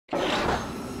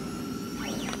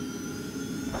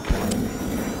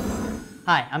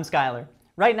Hi, I'm Skylar.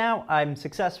 Right now, I'm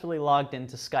successfully logged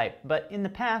into Skype, but in the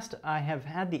past, I have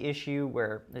had the issue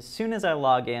where as soon as I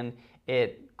log in,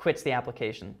 it quits the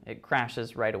application. It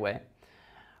crashes right away.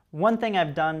 One thing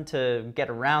I've done to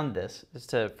get around this is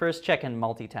to first check in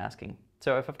multitasking.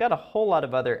 So if I've got a whole lot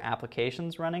of other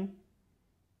applications running,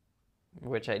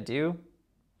 which I do,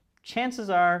 chances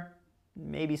are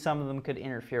maybe some of them could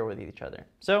interfere with each other.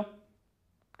 So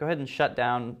go ahead and shut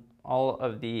down all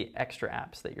of the extra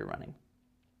apps that you're running,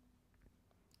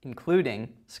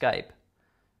 including Skype.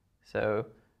 So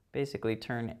basically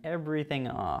turn everything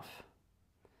off.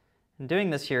 In doing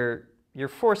this, you're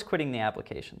force quitting the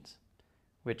applications,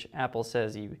 which Apple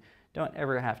says you don't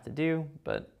ever have to do,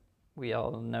 but we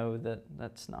all know that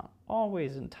that's not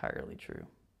always entirely true.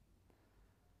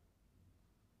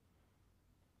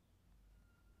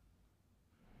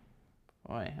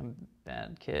 Boy, I'm a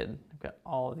bad kid. I've got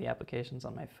all of the applications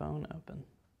on my phone open.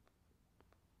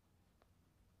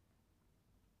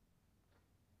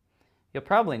 You'll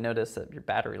probably notice that your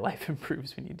battery life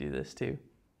improves when you do this too.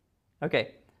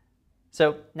 Okay,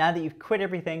 so now that you've quit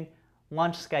everything,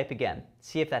 launch Skype again.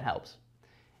 See if that helps.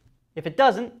 If it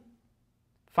doesn't,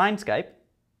 find Skype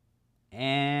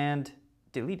and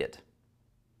delete it.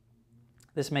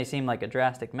 This may seem like a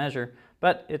drastic measure,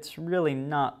 but it's really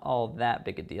not all that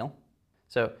big a deal.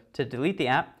 So to delete the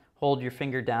app, hold your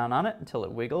finger down on it until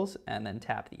it wiggles and then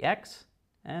tap the X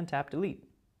and tap delete.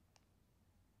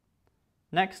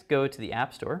 Next, go to the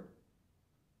App Store.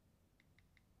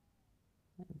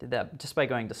 I did that just by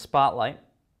going to Spotlight,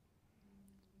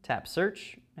 tap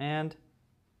Search, and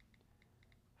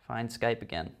find Skype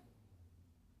again.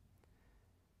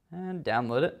 And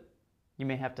download it. You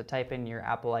may have to type in your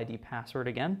Apple ID password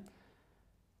again.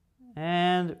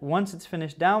 And once it's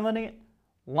finished downloading it,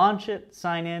 launch it,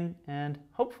 sign in, and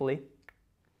hopefully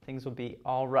things will be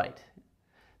all right.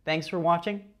 Thanks for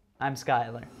watching. I'm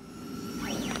Skylar.